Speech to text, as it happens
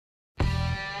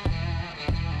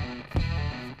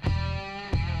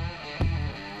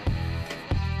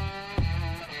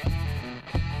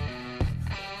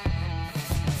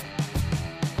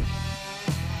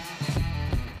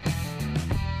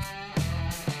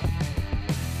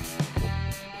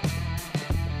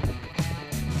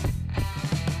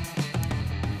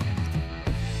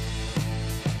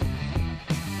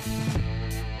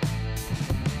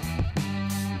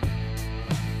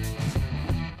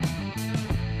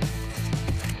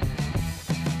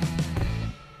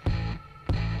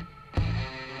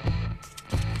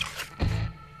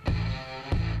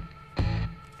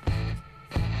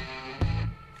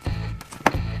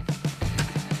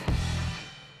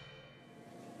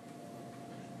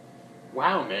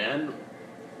Wow, man.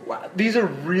 Wow, these are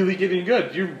really getting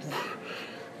good.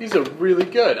 These are really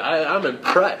good. I'm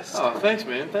impressed. Oh, thanks,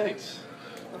 man. Thanks.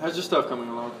 How's your stuff coming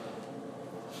along?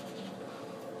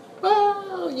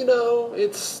 Well, you know,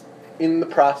 it's in the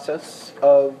process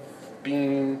of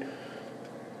being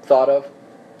thought of.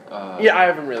 Yeah, I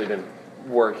haven't really been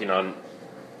working on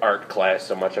art class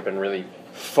so much. I've been really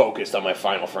focused on my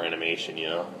final for animation, you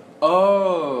know?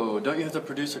 Oh, don't you have to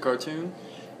produce a cartoon?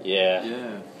 Yeah.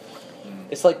 Yeah.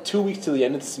 It's like 2 weeks to the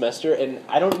end of the semester, and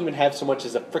I don't even have so much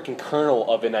as a freaking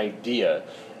kernel of an idea.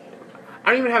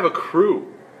 I don't even have a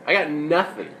crew. I got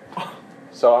nothing.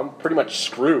 So I'm pretty much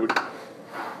screwed.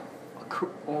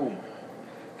 Oh,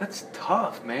 that's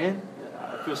tough, man.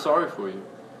 I feel sorry for you.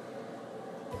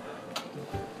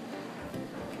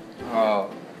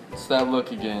 Oh, it's that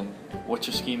look again. What's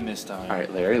your scheme this time? All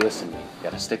right, Larry, listen to me. You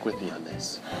gotta stick with me on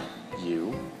this.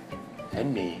 You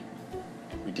and me,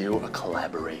 we do a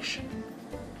collaboration.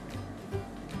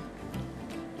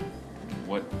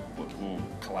 What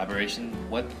collaboration?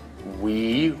 What?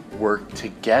 We work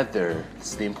together.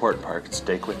 This is the important part.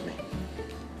 Stick with me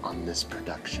on this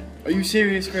production. Are you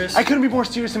serious, Kris? I couldn't be more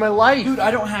serious in my life. Dude, I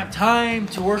don't have time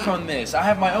to work on this. I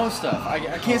have my own stuff.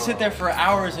 I can't sit there for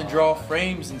hours and draw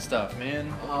frames and stuff,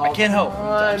 man. I can't help.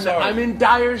 I'm sorry. I'm in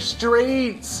dire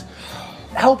straits.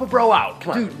 Help a bro out.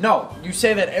 Come on. Dude, no. You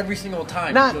say that every single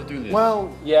time Not, you go through this.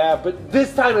 Well, yeah, but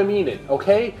this time I mean it,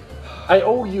 okay? I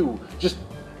owe you. Just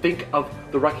think of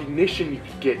the recognition you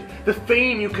could get, the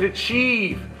fame you could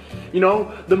achieve, you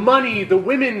know, the money, the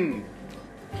women.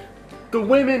 The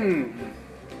women.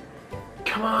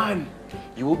 Come on.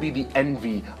 You will be the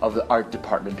envy of the art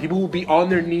department. People will be on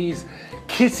their knees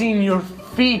kissing your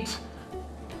feet.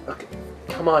 Okay,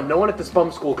 come on. No one at this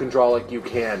bum school can draw like you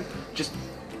can. Just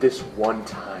this one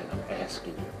time, I'm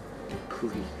asking you.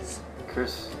 Please.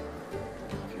 Kris,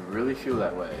 if you really feel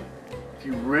that way,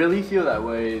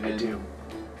 then... I do.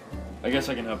 I guess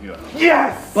I can help you out.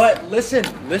 Yes! But listen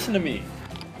to me.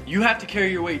 You have to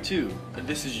carry your weight too. And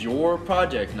this is your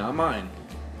project, not mine.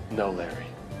 No, Larry.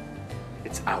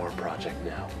 It's our project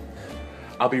now.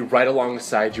 I'll be right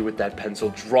alongside you with that pencil,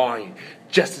 drawing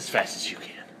just as fast as you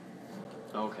can.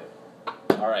 Okay.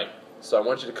 All right. So I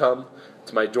want you to come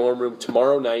to my dorm room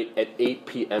tomorrow night at 8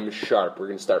 p.m. sharp. We're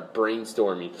going to start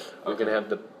brainstorming. We're going to have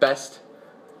the best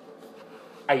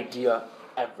idea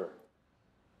ever.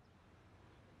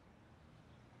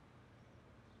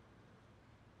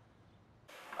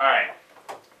 All right.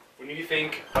 When you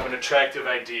think of an attractive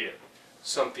idea,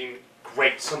 something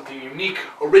great, something unique,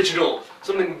 original,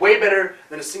 something way better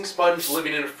than a sink sponge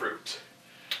living in a fruit.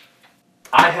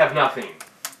 I have nothing.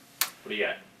 What do you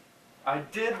got? I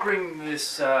did bring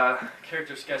this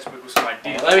character sketchbook with some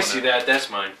ideas. Let me see that. That's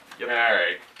mine. Yep. All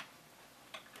right.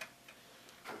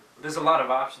 There's a lot of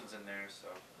options in there, so.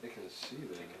 I can see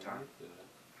that. Take your time.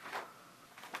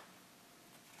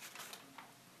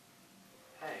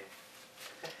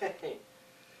 Hey,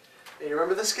 you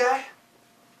remember this guy?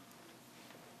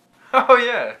 Oh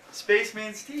yeah,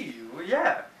 Spaceman Steve. Well,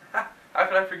 yeah. How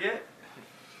could I forget?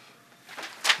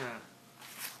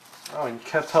 Oh, and you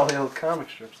kept all the old comic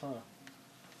strips, huh?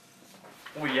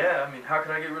 Well, yeah. I mean, how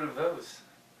could I get rid of those?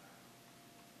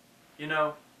 You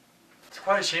know, it's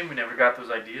quite a shame we never got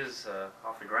those ideas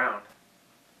off the ground.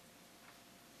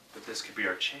 But this could be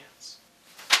our chance.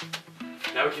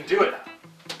 Now we can do it.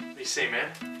 What do you say,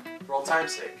 man? For all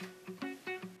time's sake.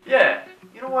 Yeah.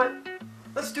 You know what?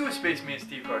 Let's do a Spaceman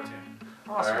Steve cartoon.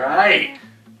 Awesome. All right.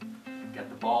 Got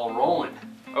the ball rolling.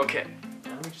 Okay.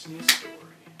 Now we just need a story.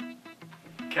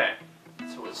 Okay.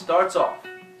 So it starts off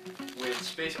with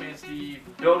Spaceman Steve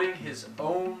building his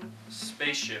own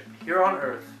spaceship here on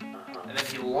Earth, and then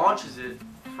he launches it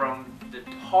from the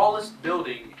tallest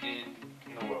building in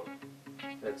the world.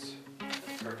 That's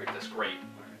perfect. That's great.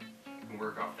 All right. We can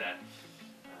work off that.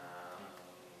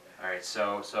 All right.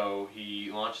 So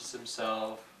he launches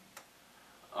himself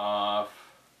off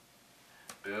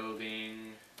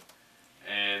building,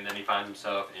 and then he finds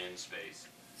himself in space.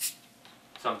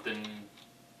 Something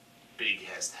big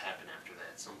has to happen after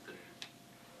that. Something.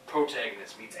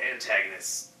 Protagonist meets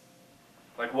antagonist.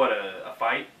 Like what, a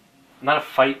fight? Not a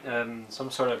fight,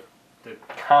 some sort of the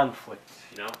conflict,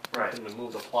 you know? Right. Something to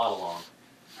move the plot along.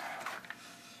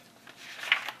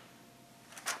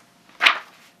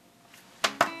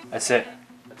 That's it.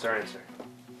 That's our answer.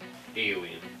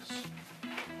 Aliens.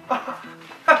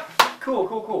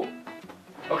 Cool.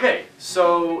 Okay,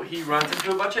 so he runs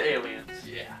into a bunch of aliens.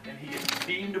 Yeah. And he is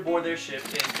beamed aboard their ship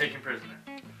and taken prisoner.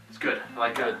 It's good. I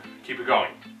like that. Keep it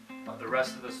going. But the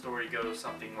rest of the story goes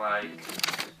something like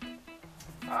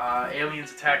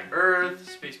aliens attack Earth,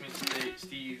 Spaceman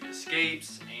Steve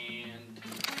escapes, and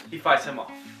he fights him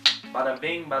off. Bada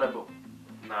bing, bada boom.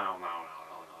 No.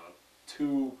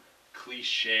 Too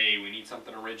cliche. We need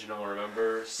something original,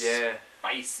 remember? Yeah.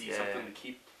 Spicy, Yeah. something to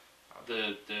keep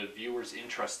the viewers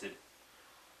interested.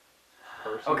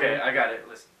 Personally, Okay, I got it.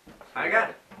 Listen. I got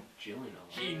it. Jillian.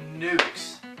 He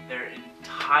nukes their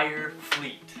entire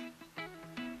fleet.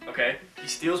 Okay? He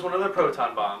steals one of their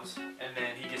proton bombs, and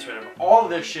then he gets rid of all of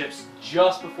their ships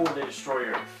just before they destroy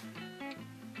Earth.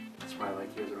 That's why I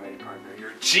like you as a writing partner.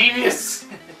 You're a genius!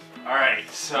 Alright,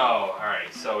 so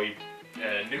he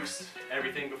nukes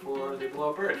everything before they blow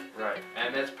up Earth. Right.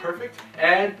 And that's perfect.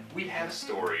 And we have a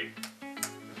story.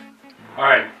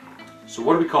 Alright, so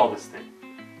what do we call this thing?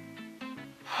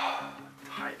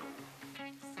 Title.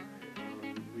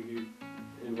 We could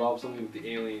involve something with the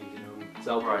aliens, you know,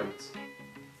 cell Right. phones.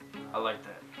 I like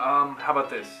that. How about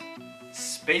this?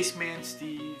 Spaceman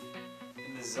Steve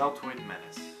and the Zeltoid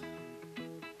Menace.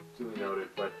 Duly noted,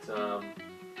 but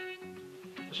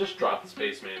let's just drop the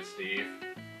Spaceman Steve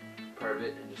part of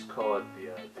it and just call it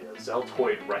the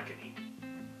Zeltoid Reckoning.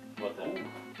 What that?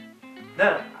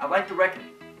 No, I like the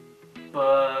Reckoning,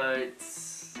 but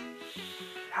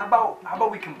how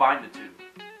about we combine the two?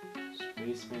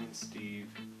 Spaceman Steve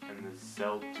and the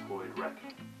Zeltoid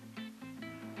Reckoning.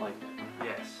 Like that.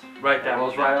 Yes. Right down.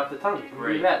 Rolls right off the tongue.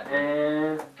 Great. Do that,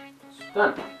 and it's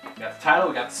done. We got the title,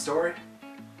 we got the story.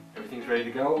 Everything's ready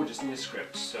to go. We just need a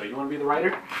script. So you want to be the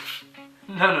writer?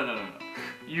 No.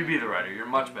 You be the writer. You're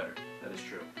much better. That is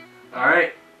true. All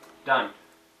right. Done.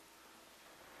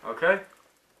 Okay.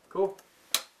 Cool.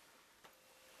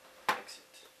 Exit.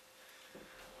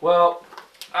 Well,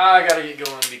 I gotta get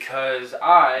going because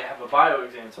I have a bio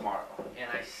exam tomorrow, and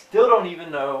I still don't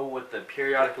even know what the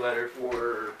periodic letter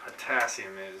for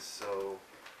potassium is. So,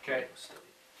 Okay.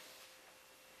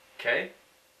 K.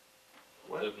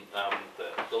 What?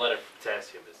 The letter for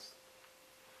potassium is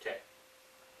K.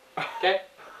 Okay.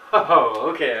 Oh,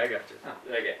 okay. I got you.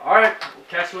 Okay. All right. We'll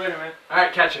catch you later, man. All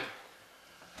right, catch you.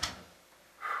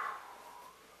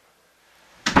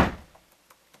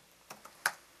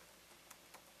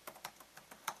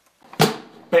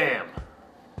 Bam.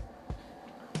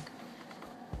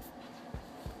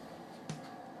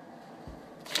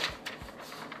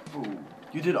 Ooh,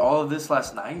 you did all of this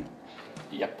last night?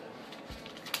 Yep.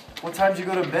 What time did you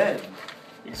go to bed?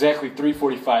 Exactly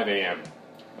 3:45 a.m.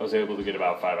 I was able to get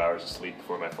about 5 hours of sleep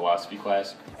before my philosophy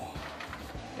class.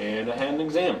 And I had an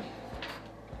exam.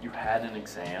 You had an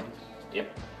exam?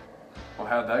 Yep. Well,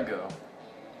 how'd that go?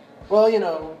 Well, you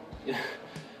know,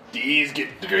 D's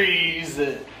get degrees.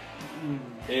 It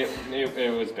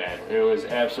was bad. It was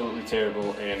absolutely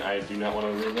terrible, and I do not want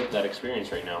to relive that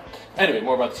experience right now. Anyway,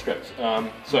 more about the script.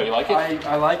 So you like it?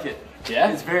 I like it.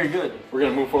 Yeah? It's very good. We're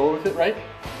gonna move forward with it, right?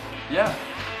 Yeah.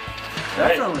 All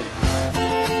right. Definitely.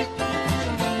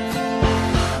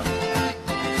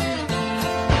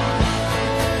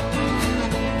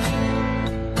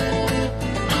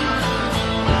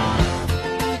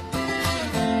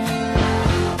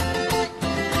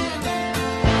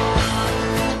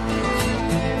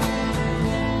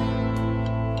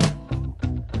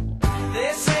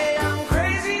 They say I'm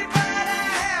crazy, but I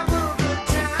have a good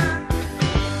time.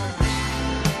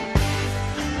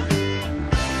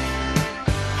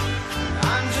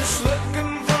 I'm just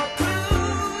looking for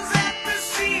clues at the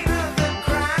scene of the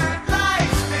crime.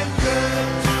 Life's been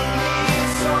good to me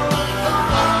so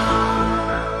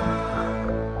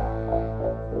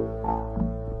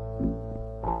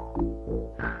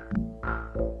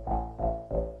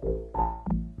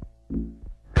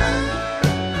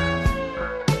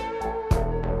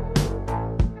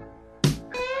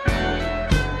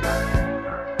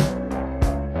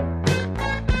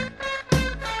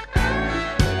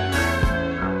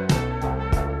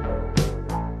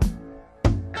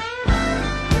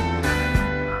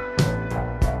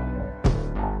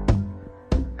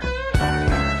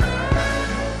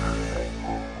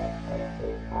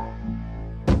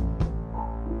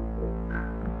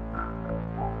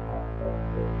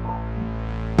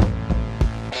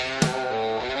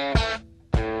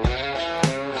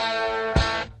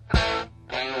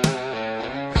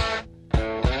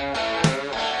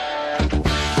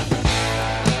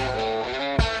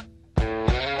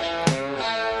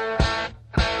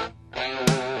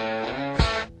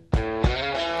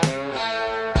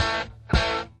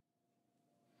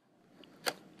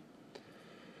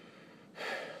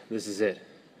This is it.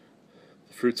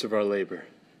 The fruits of our labor.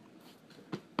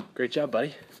 Great job,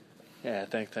 buddy. Yeah,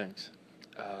 thanks.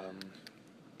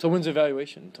 So when's the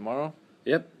evaluation? Tomorrow?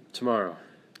 Yep, tomorrow.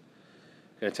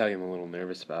 Gotta tell you, I'm a little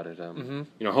nervous about it. Mhm.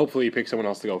 You know, hopefully you pick someone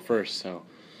else to go first, so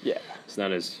Yeah. it's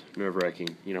not as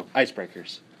nerve-wracking. You know,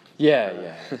 icebreakers.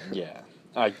 Yeah.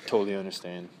 I totally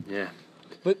understand. Yeah.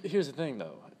 But here's the thing,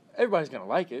 though. Everybody's gonna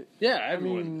like it. Yeah,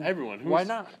 everyone. Everyone. Why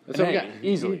not? That's An what we A, got.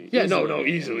 easily. Yeah,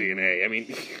 easily an A. I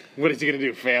mean, what is he gonna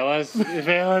do? Fail us?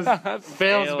 Fail us?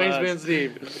 Fail Spaceman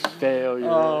Steve. Failure.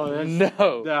 Oh, that's,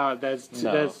 no. No,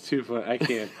 that's too fun. I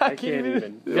can't. I can't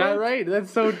even. What? Yeah, right.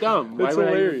 That's so dumb. That's Why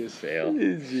would hilarious. I fail?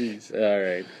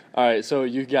 Jeez. All right. So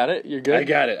you got it. You're good. I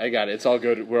got it. It's all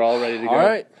good. We're all ready to go. All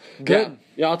right. Good.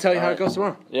 Yeah, I'll tell you All how right. it goes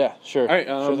tomorrow. Yeah. Sure. All right,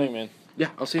 sure thing, man. Yeah,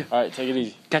 I'll see you. All right. Take it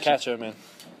easy. Catch you, man.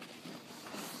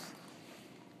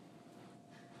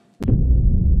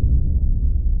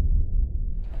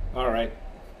 All right,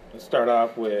 let's start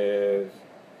off with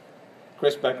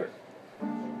Kris Becker.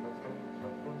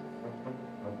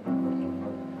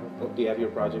 Do you have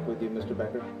your project with you, Mr.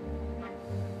 Becker?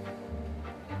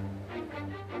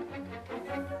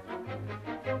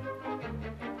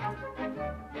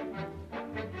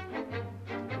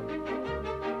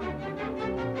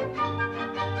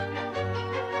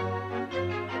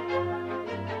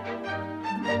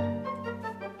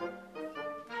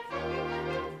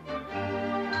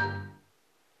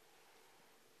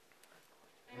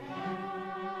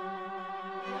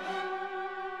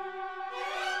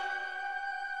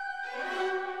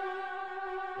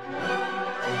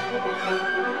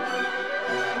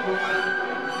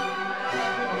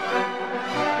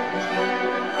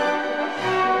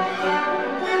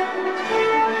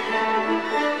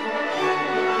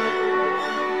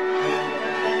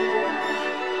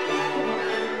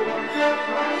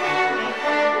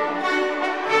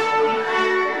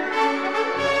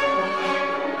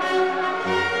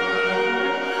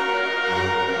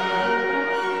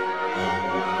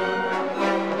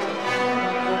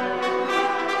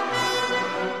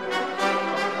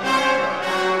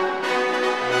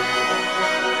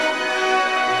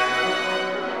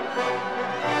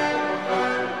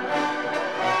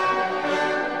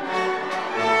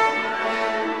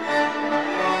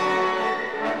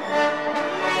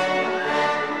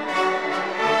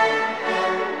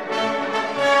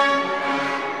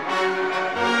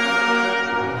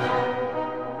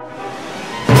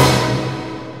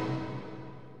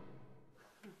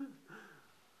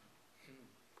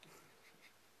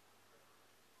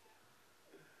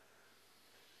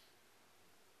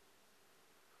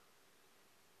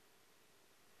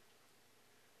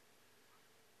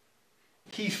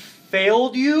 He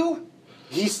failed you?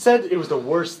 He said it was the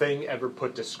worst thing ever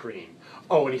put to screen.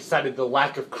 Oh, and he cited the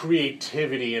lack of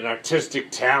creativity and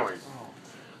artistic talent.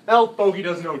 Hell, Bogey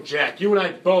doesn't know Jack. You and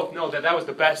I both know that was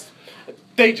the best.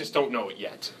 They just don't know it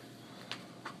yet.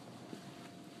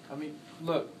 I mean,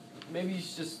 look. Maybe you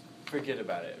should just forget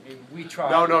about it. I mean, we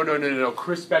tried. No.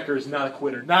 Kris Becker is not a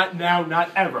quitter. Not now, not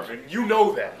ever. And you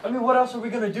know that. I mean, what else are we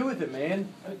gonna do with it, man?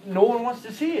 No one wants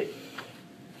to see it.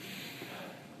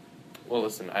 Well,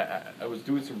 listen, I was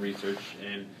doing some research,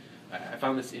 and I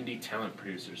found this indie talent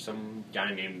producer, some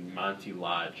guy named Monty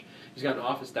Lodge. He's got an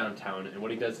office downtown, and what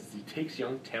he does is he takes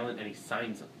young talent and he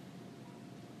signs them.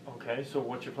 Okay, so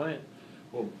what's your plan?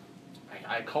 Well,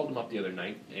 I called him up the other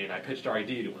night, and I pitched our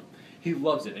idea to him. He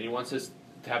loves it, and he wants us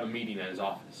to have a meeting at his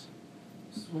office.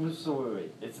 So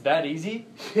wait. It's that easy?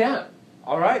 Yeah.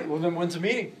 All right, well then when's the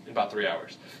meeting? In about 3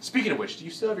 hours. Speaking of which, do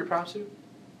you still have your prop suit?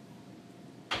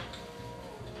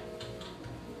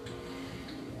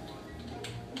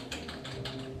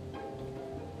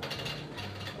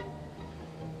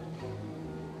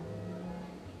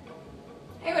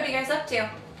 Hey, what are you guys up to?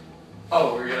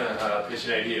 Oh, we're gonna pitch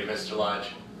an idea to Mr.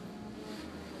 Lodge.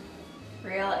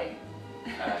 Really?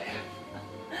 Hi.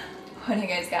 What do you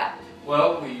guys got?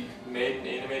 Well, we made an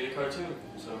animated cartoon,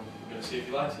 so we're gonna see if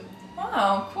he likes it.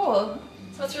 Oh, cool.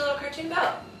 So what's your little cartoon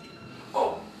about?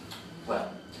 Oh,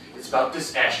 well, it's about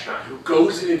this astronaut who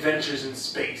goes and adventures in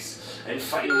space and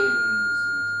fights.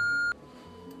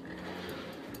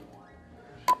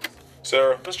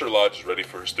 Sarah, Mr. Lodge is ready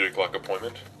for his 3 o'clock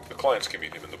appointment. The clients can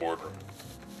meet him in the boardroom.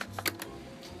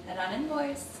 Head on in,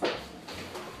 boys.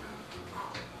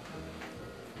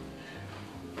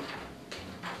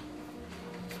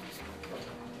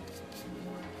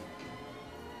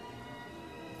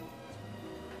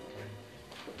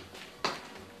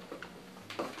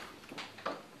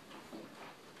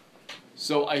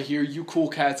 So I hear you cool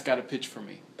cats got a pitch for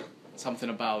me. Something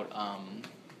about,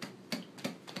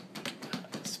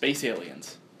 space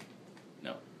aliens.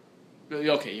 No.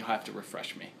 Okay, you'll have to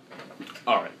refresh me.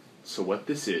 Alright, so what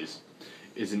this is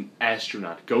an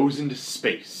astronaut goes into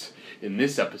space. In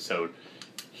this episode,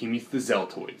 he meets the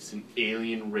Zeltoids, an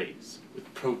alien race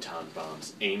with proton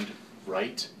bombs aimed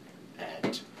right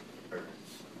at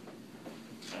Earth.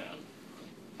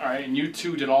 Alright, and you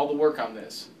two did all the work on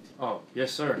this. Oh,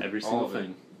 yes, sir. Every All single of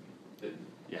it. thing.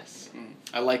 Yeah. Yes.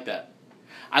 I like that.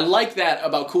 I like that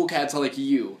about cool cats like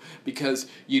you, because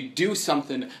you do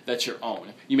something that's your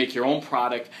own. You make your own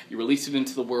product, you release it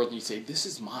into the world, and you say, this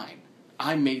is mine.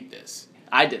 I made this.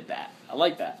 I did that. I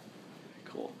like that.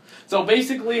 Cool. So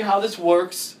basically how this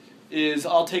works is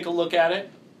I'll take a look at it,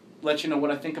 let you know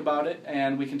what I think about it,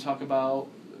 and we can talk about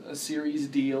a series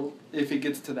deal if it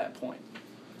gets to that point.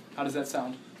 How does that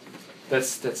sound?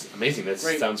 That's amazing. That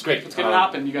Great. sounds great. Let's get it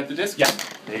hopping. You got the disc? Yeah.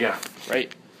 There you go.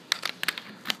 Great.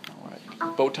 All right.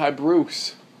 Bowtie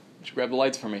Bruce. Would you grab the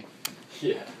lights for me?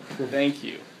 Yeah. Thank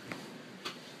you.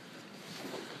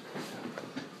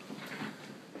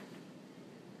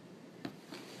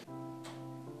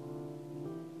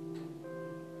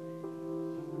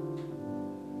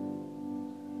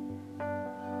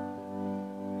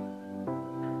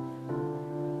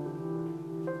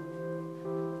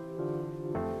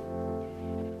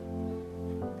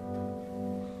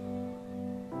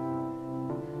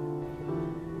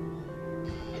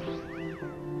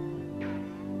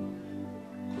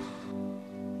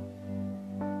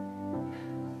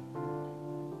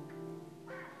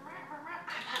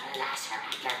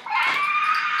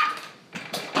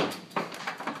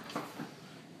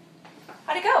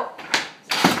 How'd it go?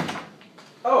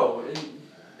 Oh,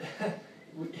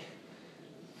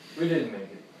 we didn't make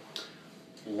it.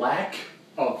 Lack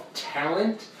of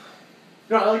talent?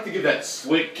 You know, I like to give that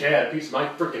slick cat a piece of my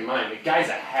freaking mind. The guy's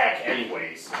a hack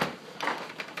anyways.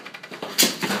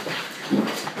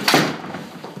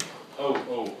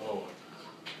 Oh.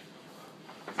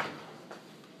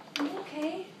 Are you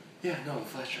okay? Yeah, no, the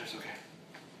flash drive's okay.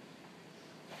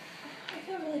 I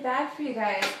feel really bad for you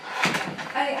guys.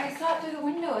 I saw it through the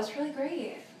window. It's really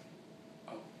great.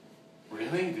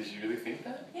 Really? Did you really think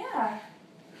that? Yeah.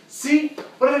 See?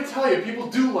 What did I tell you? People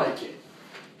do like it.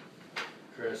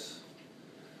 Kris.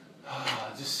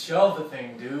 Just shelve the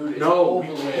thing, dude. It's No, we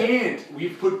over with. can't.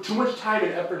 We've put too much time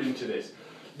and effort into this.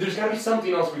 There's gotta be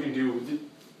something else we can do.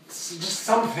 Just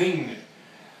something.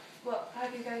 Well,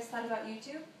 have you guys thought about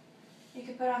YouTube? You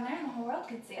could put it on there and the whole world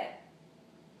could see it.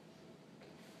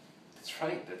 That's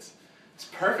right. It's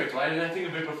perfect. Why didn't I think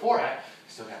of it before? I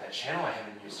still got that channel I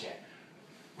haven't used yet.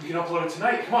 We can upload it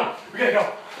tonight. Come on. We gotta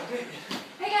go.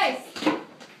 Hey guys!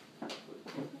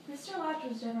 Mr. Lodge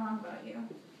was dead wrong about you.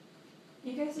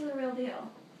 You guys are the real deal.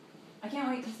 I can't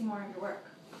wait to see more of your work.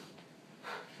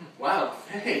 Wow.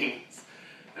 Thanks.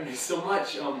 I mean, so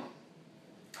much.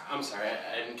 I'm sorry.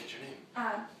 I didn't get your name.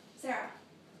 Sarah.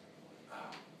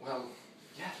 Well,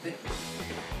 yeah. Thanks.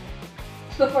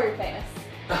 Before you're famous.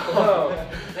 Oh,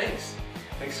 thanks.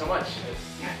 Thanks so much.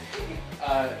 Yeah.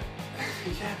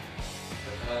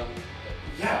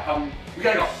 We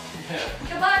gotta go.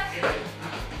 Good luck!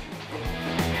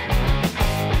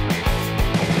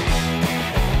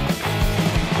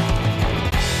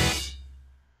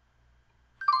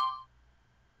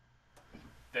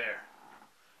 There.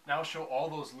 Now show all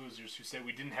those losers who say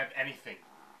we didn't have anything.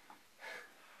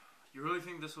 You really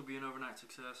think this will be an overnight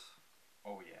success?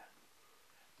 Oh yeah.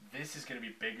 This is gonna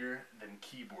be bigger than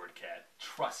Keyboard Cat.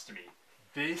 Trust me.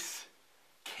 This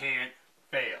can't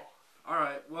fail.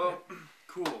 Alright, well,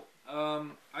 cool.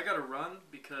 I gotta run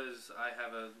because I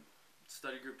have a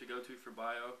study group to go to for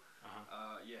bio.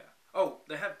 Yeah. Oh,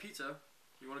 they have pizza.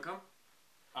 You wanna come?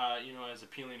 You know, as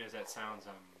appealing as that sounds,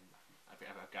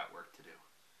 I've got work to do.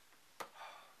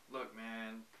 Look,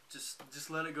 man, just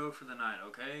let it go for the night,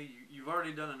 okay? You've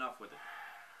already done enough with it.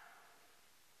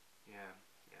 Yeah,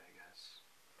 I guess.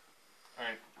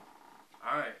 Alright.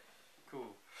 Alright,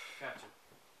 cool. Gotcha.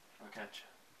 I'll catch you.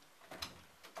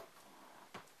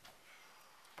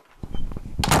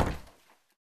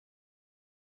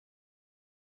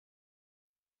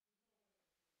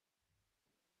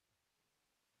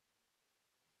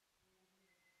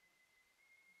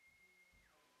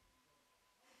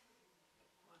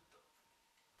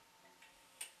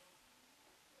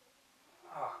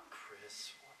 Oh,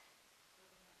 Kris.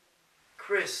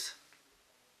 Kris.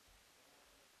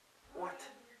 What?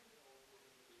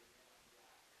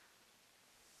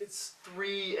 It's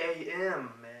 3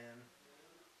 a.m., man.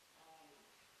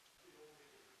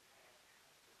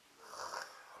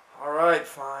 Alright,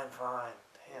 fine.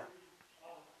 Damn.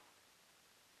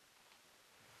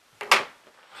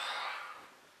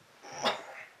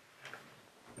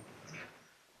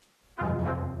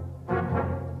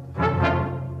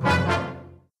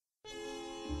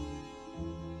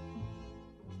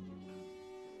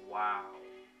 Wow.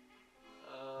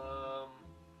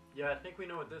 Yeah, I think we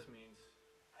know what this means.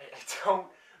 I don't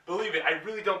believe it. I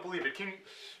really don't believe it. Do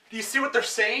you see what they're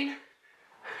saying?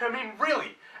 I mean,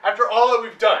 really, after all that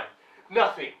we've done,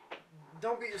 nothing.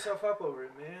 Don't beat yourself up over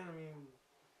it, man. I mean,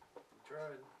 you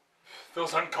tried.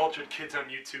 Those uncultured kids on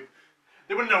YouTube.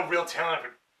 They wouldn't know real talent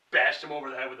if I bashed them over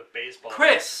the head with a baseball.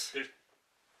 Kris!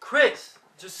 Kris!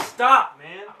 Just stop,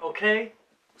 man, okay?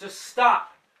 Just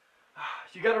stop.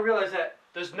 You gotta realize that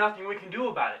there's nothing we can do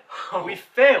about it. Oh. We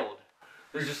failed.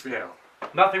 There's Just just failed.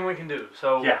 nothing we can do,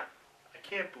 so... Yeah. I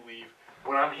can't believe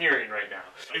what I'm hearing right now.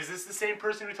 Is this the same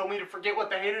person who told me to forget what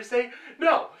the haters say?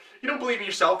 No. You don't believe in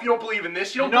yourself. You don't believe in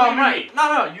this. You don't know believe I'm in right. me.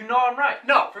 No, you know I'm right.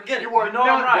 No. Forget it. You are know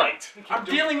not I'm right. I'm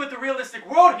dealing with the realistic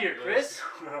world here, Kris.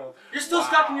 You're still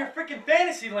stuck in your freaking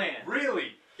fantasy land.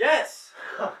 Really? Yes.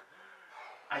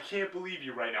 I can't believe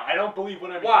you right now. I don't believe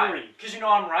what I'm Why? hearing. Because you know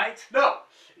I'm right? No.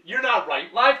 You're not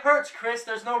right. Life hurts, Kris.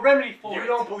 There's no remedy for it. You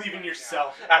don't believe in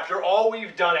yourself. After all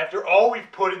we've done, after all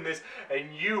we've put in this,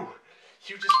 and you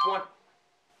just want...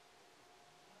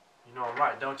 You know I'm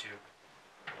right, don't you?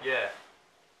 Yeah.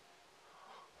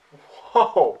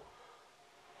 Whoa.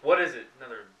 What is it?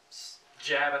 Another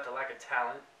jab at the lack of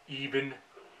talent? Even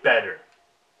better.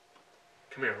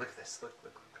 Come here, look at this. Look.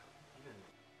 Look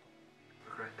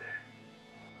right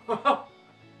there.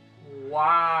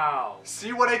 Wow.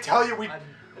 See what I tell you? We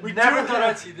never do thought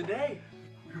have- I'd see the day.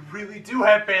 We really do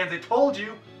have fans. I told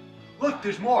you. Look,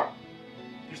 there's more.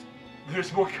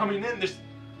 There's more coming in.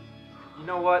 You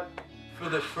know what? For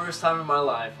the first time in my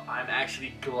life, I'm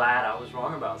actually glad I was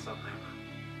wrong about something.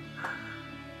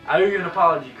 I owe you an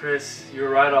apology, Kris. You were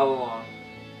right all along.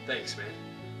 Thanks, man.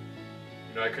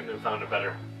 You know, I couldn't have found a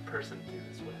better person to do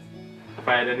this with. If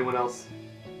I had anyone else.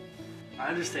 I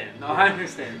understand. No, I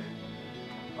understand.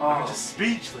 I'm just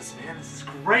speechless, man. This is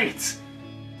great.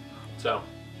 So,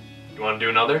 you want to do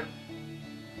another?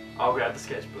 I'll grab the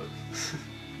sketchbook.